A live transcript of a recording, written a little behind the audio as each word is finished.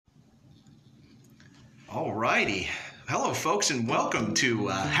All righty. Hello, folks, and welcome to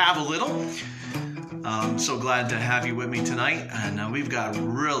Have a Little. I'm so glad to have you with me tonight, and we've got a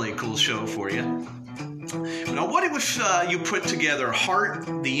really cool show for you. Now, what if you put together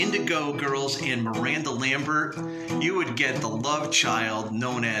Heart, the Indigo Girls, and Miranda Lambert? You would get the love child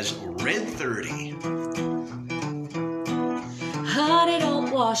known as Red 30. Honey,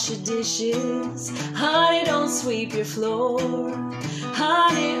 don't wash your dishes. Honey, don't sweep your floor.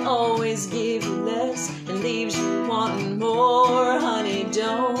 Honey, always give you less and leaves you wanting more. Honey,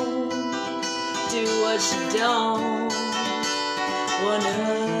 don't do what you don't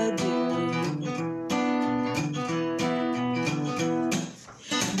wanna do.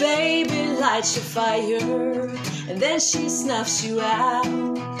 Baby lights your fire and then she snuffs you out,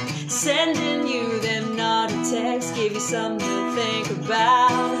 sending you them naughty texts, give you something to think about.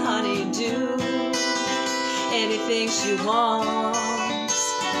 Honey, do anything she wants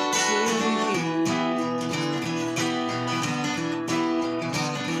to you.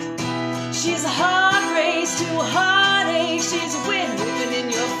 She's a heart race to a heartache. She's a wind whipping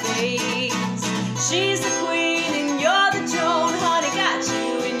in your face. She's the queen and you're the drone. Honey, got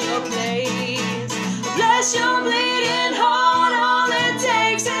you in your place. Bless your bleeding heart. All it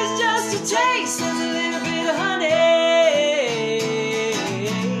takes is just a taste. There's a little bit of honey.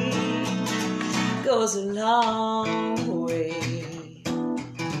 Goes a long way.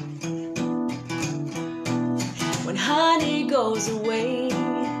 When honey goes away,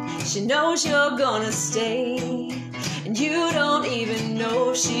 she knows you're gonna stay, and you don't even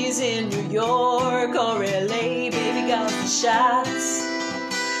know she's in New York or LA. Baby got the shots,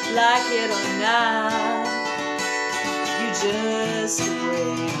 like it or not, you just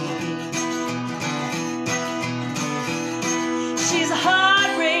wait. She's a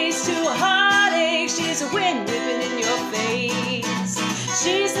heart race to a heartache. She's a wind whipping in your face.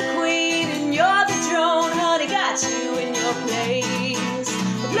 She's the queen and you're the drone. Honey, got you in your place.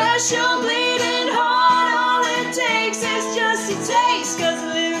 Bless your bleeding heart. All it takes is just a taste, 'cause a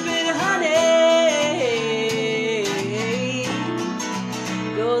little bit of honey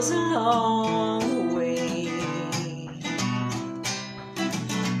goes a long way.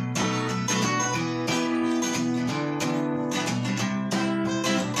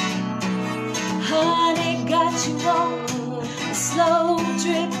 Honey got you on a slow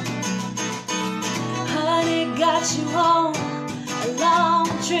drip. Honey got you on a long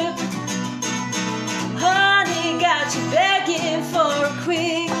trip. Honey got you begging for a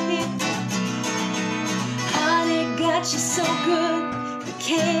quick hit. Honey got you so good you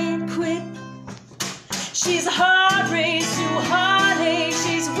can't quit. She's a heart race to a heartache.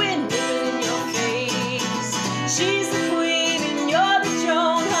 She's a wind whipping in your face. She's the queen and you're the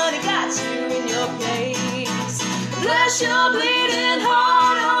drone. Honey got you in your place. Bless your bleeding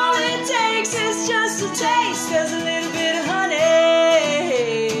heart. All it takes is just a taste. There's a little bit of honey.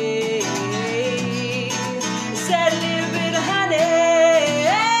 Said a little bit of honey.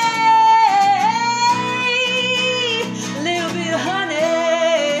 A little bit of honey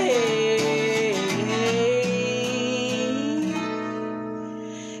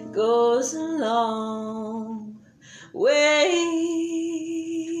goes a long way.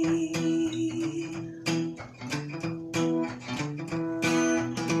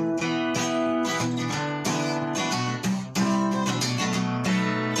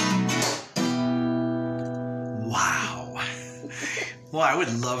 Well, I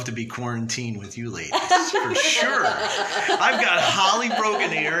would love to be quarantined with you ladies, for sure. I've got Holly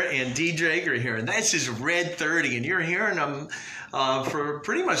Brogan here and Dee Drager here, and this is Red 30, and you're hearing them for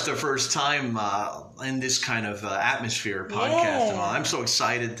pretty much the first time in this kind of atmosphere podcast. And all. I'm so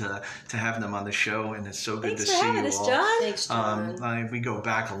excited to have them on the show, and it's so good to see you all. Thanks for having us, John. Thanks, John. We go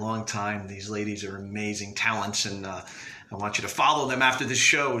back a long time. These ladies are amazing talents, and I want you to follow them after the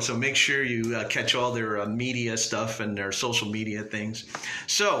show, so make sure you catch all their media stuff and their social media things.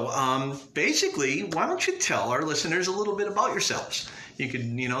 So basically, why don't you tell our listeners a little bit about yourselves? You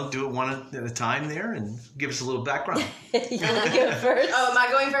could, do it one at a time there and give us a little background. You want to go first? Oh, am I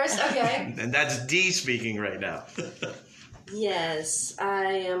going first? Okay. And that's Dee speaking right now. Yes, I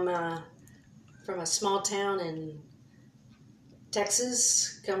am from a small town in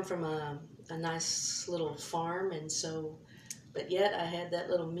Texas, come from a nice little farm, and so, but yet I had that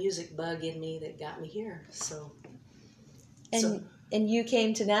little music bug in me that got me here. And you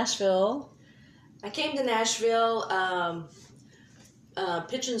came to Nashville. I came to Nashville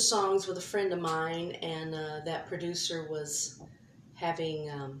pitching songs with a friend of mine, and that producer was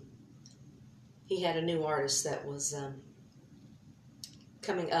having, he had a new artist that was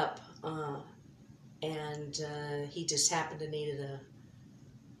coming up, and he just happened to needed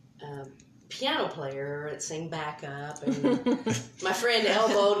a piano player that sang backup, and my friend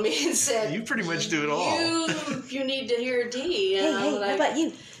elbowed me and said, You pretty much do it all. You need to hear D. And Hey, how about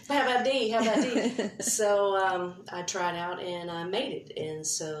you? How about D? How about D? So I tried out and I made it, and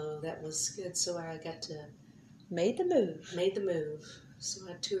so that was good. So I got to Made the move. So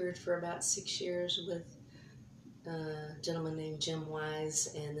I toured for about 6 years with a gentleman named Jim Wise,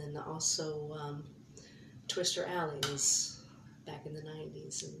 and then also Twister Alley was back in the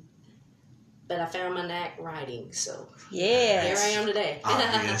 90s. But I found my knack writing, so Yeah. here I am today.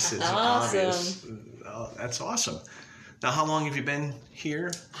 Obvious. It's Awesome. obvious. Oh, that's awesome. Now, how long have you been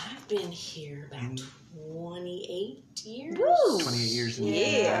here? I've been here about 28 years. Woo! 28 years in,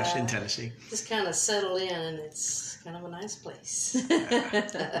 Yeah. in Tennessee. Just kind of settled in, and it's kind of a nice place.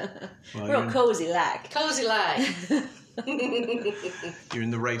 Well, Real cozy like. Cozy life. you're in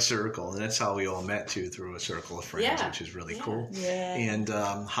the right circle, and that's how we all met too, through a circle of friends, Yeah. which is really Yeah. cool. Yeah. And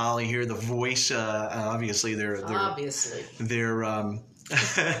Holly here, the voice. Obviously, they're Obviously.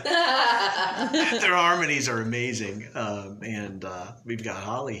 their harmonies are amazing. And we've got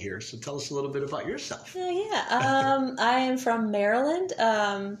Holly here, so tell us a little bit about yourself. Oh, yeah. I am from Maryland.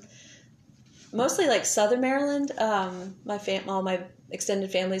 Mostly like Southern Maryland. All my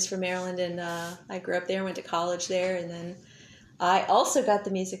extended family's from Maryland, and I grew up there, went to college there, and then I also got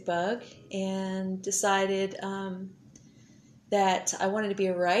the music bug and decided that I wanted to be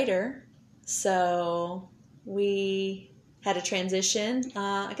a writer. So we had a transition.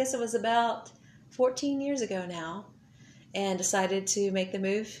 I guess it was about 14 years ago now, and decided to make the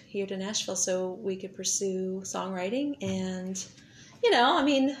move here to Nashville so we could pursue songwriting. And, we've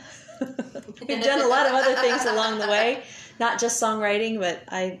done a lot of other things along the way, not just songwriting, but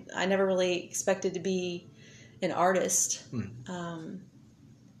I never really expected to be an artist.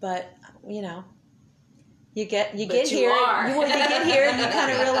 But, you get But here, you are. you get here, and you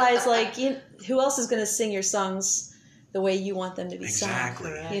kind of realize, like, who else is going to sing your songs the way you want them to be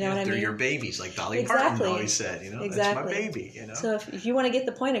Exactly. sung? You know what I They're mean? your babies, like Dolly Exactly. Parton always said. That's my Exactly. baby. So if you want to get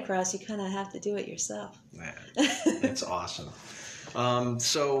the point across, you kind of have to do it yourself. Man, that's awesome.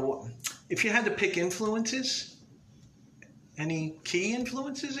 So, if you had to pick influences, any key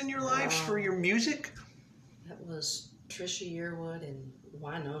influences in your lives for your music? That was Trisha Yearwood and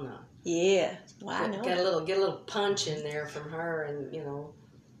Winona. Yeah. Wow. I know. Get a little punch in there from her, and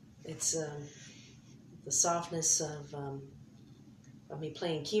it's the softness of me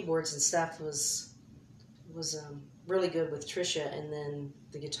playing keyboards and stuff was really good with Trisha, and then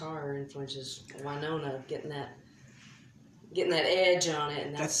the guitar influences Winona getting that edge on it,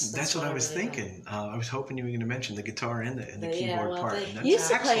 and That's what I was really thinking. I was hoping you were going to mention the guitar and the Yeah, keyboard well, part. thank And you.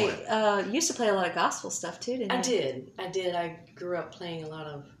 that's You used to play a lot of gospel stuff too, didn't you? I did. I grew up playing a lot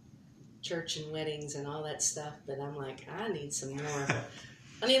of church and weddings and all that stuff, but I'm like, I need some more.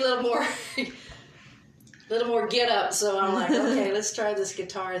 I need a little more get up. So I'm like, okay, let's try this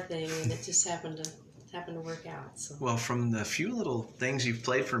guitar thing, and it just happened to work out. So. Well, from the few little things you've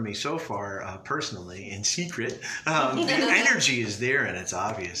played for me so far, personally, in secret, the energy is there, and it's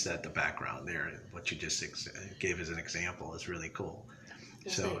obvious that the background there, what you just gave as an example, is really cool.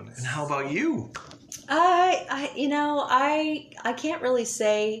 So, Thanks. and how about you? I can't really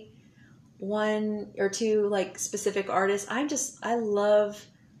say one or two like specific artists.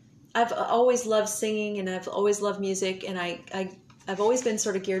 I've always loved singing, and I've always loved music, and I've always been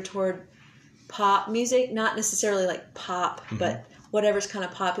sort of geared toward pop music, not necessarily like pop, but whatever's kind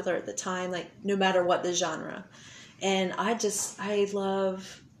of popular at the time, like no matter what the genre. And I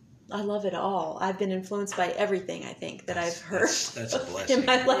love it all. I've been influenced by everything, I think, that I've heard That's a blessing. in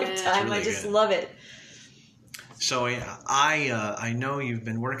my lifetime. really I just good. love it. So I know you've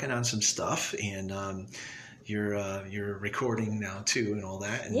been working on some stuff, and you're recording now too, and all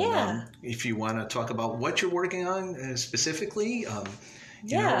that. And, Yeah. If you want to talk about what you're working on specifically,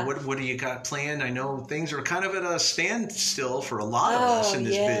 you know, what do you got planned? I know things are kind of at a standstill for a lot of us in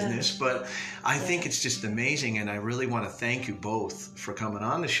this business, but I think it's just amazing, and I really want to thank you both for coming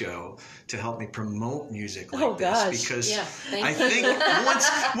on the show to help me promote music like this, because I think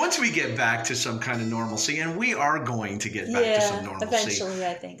once we get back to some kind of normalcy, and we are going to get back to some normalcy. Eventually,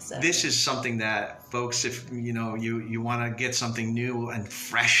 I think so. This is something that, folks, if you want to get something new and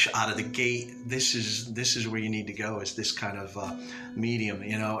fresh out of the gate, this is where you need to go. Is this kind of medium,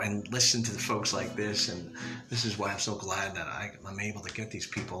 and listen to the folks like this. And this is why I'm so glad that I'm able to get these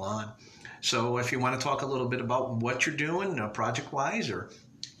people on. So if you want to talk a little bit about what you're doing, project-wise, or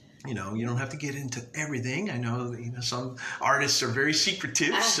you don't have to get into everything. I know some artists are very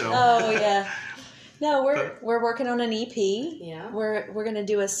secretive. So no, we're working on an EP. Yeah, we're going to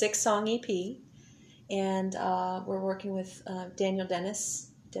do a 6-song EP, and we're working with Daniel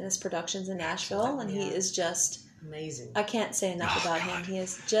Dennis Dennis Productions in Nashville, and he is just amazing. I can't say enough about him. He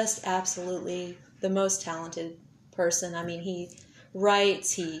is just absolutely the most talented person. I mean, he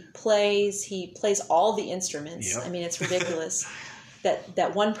writes, he plays all the instruments. Yep. I mean, it's ridiculous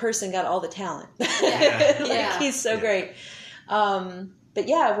that one person got all the talent. Yeah. He's so great. But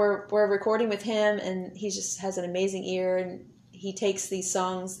yeah, we're recording with him, and he just has an amazing ear, and he takes these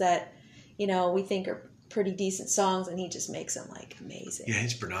songs that, you know, we think are pretty decent songs, and he just makes them like amazing. Yeah,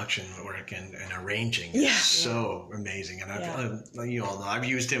 his production work and arranging is so amazing. And you all know, I've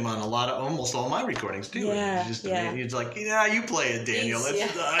used him on almost all my recordings too. Yeah, He's just he's like, you play it, Daniel.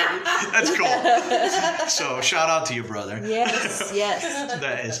 He's- That's cool. So shout out to your brother. Yes.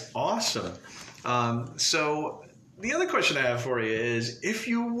 That is awesome. So the other question I have for you is, if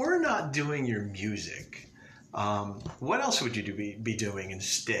you were not doing your music, what else would you be doing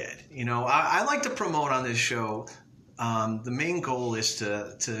instead? You know, I like to promote on this show. The main goal is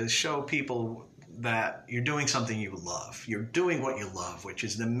to show people that you're doing something you love. You're doing what you love, which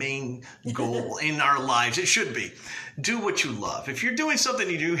is the main goal in our lives. It should be. Do what you love. If you're doing something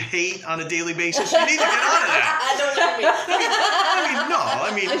you hate on a daily basis, you need to get out of that. I don't know.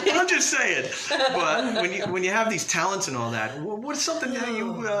 I mean, I'm just saying. But when you have these talents and all that, what's something that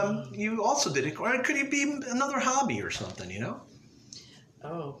you also did? Or could it be another hobby or something, you know?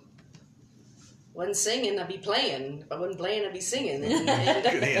 Oh. Wasn't singing, I'd be playing. If I wasn't playing, I'd be singing. Good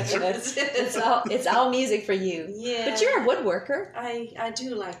answer. It's all music for you. Yeah. But you're a woodworker. I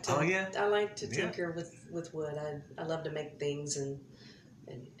do like to. Oh, yeah? I like to tinker with wood. I love to make things and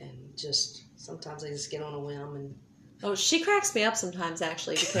just sometimes I just get on a whim and. Oh, she cracks me up sometimes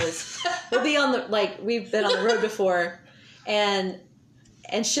actually, because we'll be we've been on the road before, and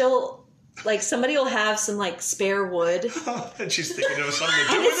she'll. Like, somebody will have some, like, spare wood. And she's thinking of something to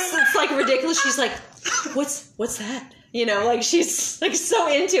do And with it? it's like ridiculous. She's like, what's that? You know, like, she's, like, so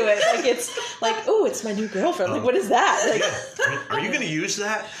into it. Like, it's like, oh, it's my new girlfriend. Like, what is that? Like, Yeah. Are you going to use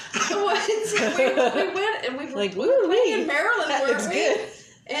that? we went and we were Like, playing in Maryland, that weren't looks we? good.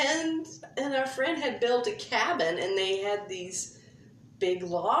 And our friend had built a cabin, and they had these big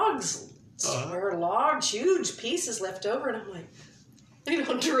logs, square logs, huge pieces left over, and I'm like,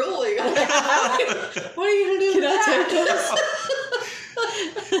 drooling. I'm like, what are you going to do with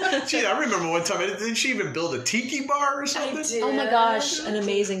that? Gee, I remember one time, didn't she even build a tiki bar or something? I did. Oh my gosh, an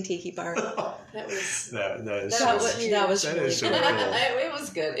amazing tiki bar. That was That is That so, was that really is so good. cool. it was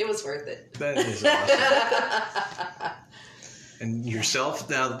good. It was worth it. That is awesome. And yourself,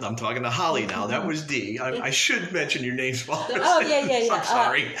 now I'm talking to Holly now. That was Dee. I should mention your name's fault. Oh, yeah. I'm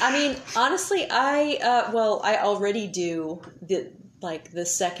sorry. I mean, honestly, I already do the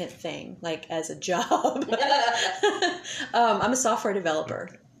second thing, like, as a job. I'm a software developer.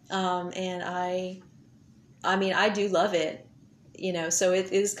 And I do love it, you know, so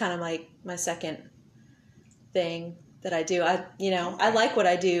it is kind of like my second thing that I do. I like what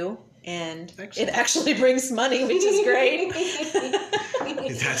I do, and Excellent. it actually brings money, which is great.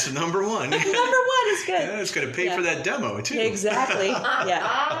 That's number one. Number one is good. Yeah, it's going to pay for that demo, too. Exactly.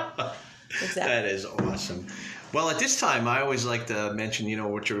 Yeah. Exactly. That is awesome. Well, at this time, I always like to mention, you know,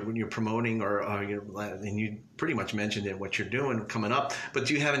 when you're promoting, and you pretty much mentioned it, what you're doing coming up. But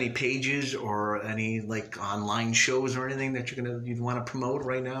do you have any pages or any like online shows or anything that you'd want to promote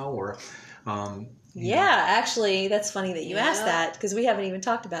right now, or? Yeah, actually, that's funny that you asked that, because we haven't even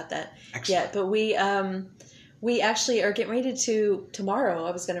talked about that yet. But we actually are getting ready to tomorrow.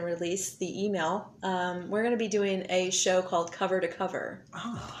 I was going to release the email. We're going to be doing a show called Cover to Cover.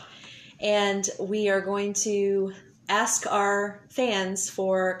 Oh. And we are going to ask our fans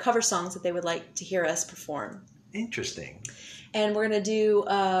for cover songs that they would like to hear us perform. Interesting. And we're going to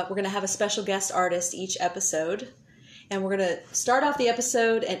have a special guest artist each episode. And we're going to start off the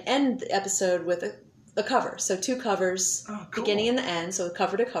episode and end the episode with a cover. So 2 covers, beginning and the end, so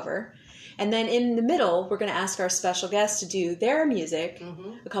cover to cover. And then in the middle, we're going to ask our special guest to do their music,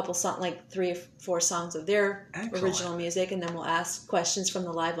 a couple songs, like 3 or 4 songs of their original music, and then we'll ask questions from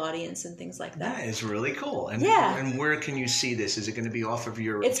the live audience and things like that. That is really cool. And, yeah. And where can you see this? Is it going to be off of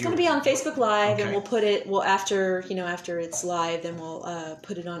your? It's going to be on Facebook Live, Okay. and we'll put it. Well, after it's live, then we'll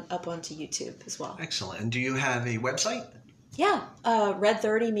put it up onto YouTube as well. Excellent. And do you have a website? Yeah,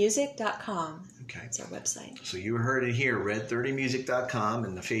 red30music.com. Okay. It's our website. So you heard it here, red30music.com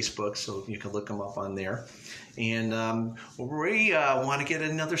and the Facebook, so you can look them up on there. And we want to get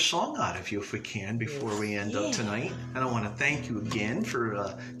another song out of you if we can before we end up tonight. And I want to thank you again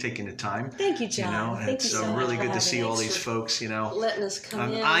for taking the time. Thank you, John. You know, Thank it's you so much really for good to having see all us. these folks. You know, Letting us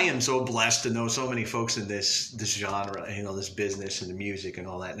come in. I am so blessed to know so many folks in this genre. You know, this business and the music and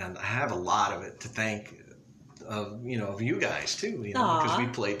all that. And I have a lot of it to thank of you guys too, because Aw. we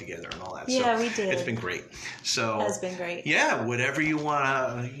played together and all that. Yeah, so we did. It's been great. So Has been great. yeah, whatever you want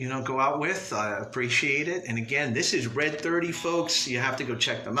to go out with, I appreciate it. And again, this is Red 30, folks. You have to go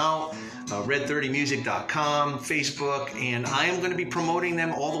check them out. Red30music.com, Facebook, and I am going to be promoting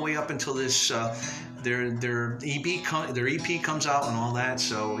them all the way up until this. Their EP comes out and all that,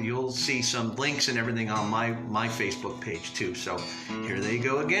 so you'll see some links and everything on my Facebook page too. So here they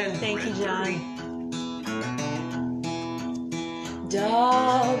go again. Thank Red you, 30. John.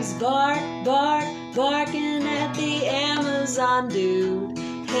 Dogs bark, bark, barking at the Amazon dude.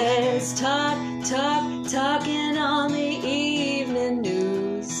 Heads talk, talk, talking on the evening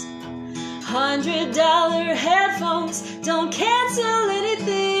news. $100 headphones don't cancel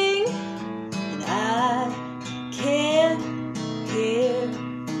anything. And I can't hear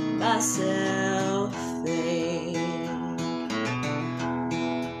myself think.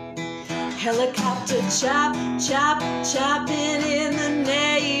 Helicopter chop, chop, chopping in the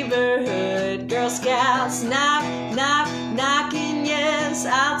neighborhood. Girl Scouts knock, knock, knocking. Yes,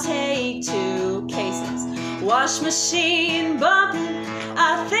 I'll take 2 cases. Wash machine bumping.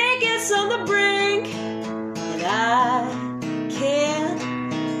 I think it's on the brink. And I can't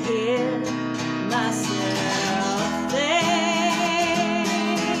hear myself think.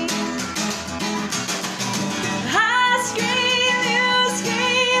 I scream, you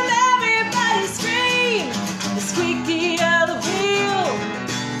scream, everybody scream. The squeaky of the wheel,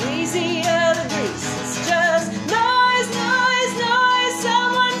 breezy of the grease. It's just noise, noise, noise.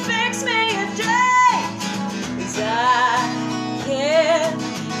 Someone fix me a drink. 'Cause I can't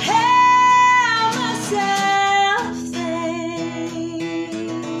help myself think.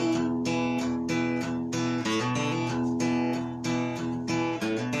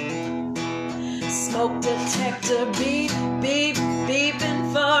 Smoke detector beep, beep, beeping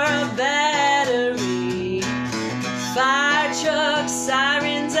for a battery. Fire truck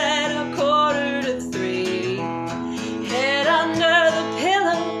sirens at 2:45. Head under the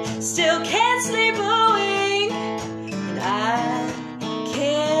pillow, still can't sleep a wink. And I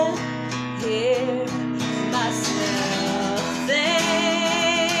can't hear myself think.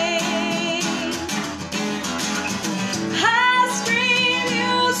 I scream,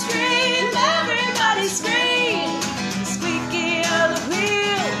 you scream, everybody scream. The squeaky of the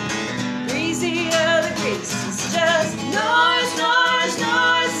wheel, greasy of the grease. It's just noise, noise,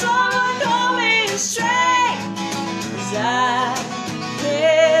 noise. Someone call me straight. 'Cause I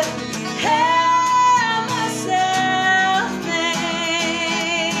can't help myself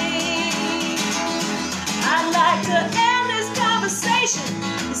think. I'd like to end this conversation.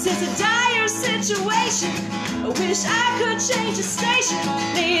 This is a dire situation. I wish I could change the station.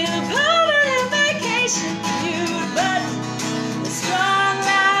 Need a permanent vacation. You'd but a strong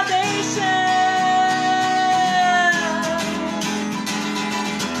vibration.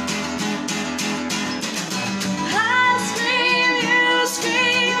 I scream, you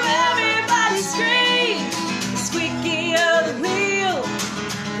scream, everybody scream. The squeaky of the wheel,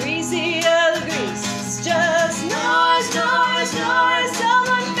 greasy of the grease. It's just noise, noise, noise.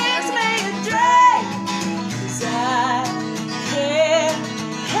 Someone fix me a drink. 'Cause I can't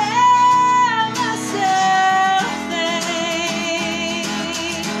help myself think.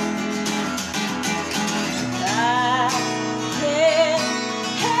 I can't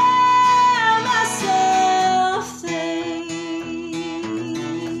help myself think.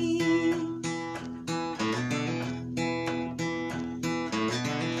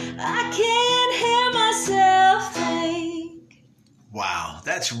 I can't hear myself think. Wow,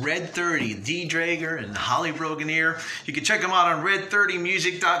 that's Red 30, D. Drager and Holly Broganeer. You can check them out on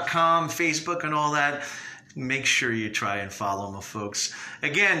red30music.com, Facebook, and all that. Make sure you try and follow them, folks.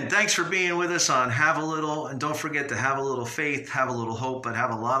 Again, thanks for being with us on Have a Little, and don't forget to have a little faith, have a little hope, but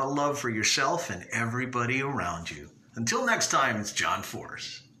have a lot of love for yourself and everybody around you. Until next time, it's John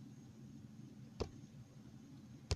Force.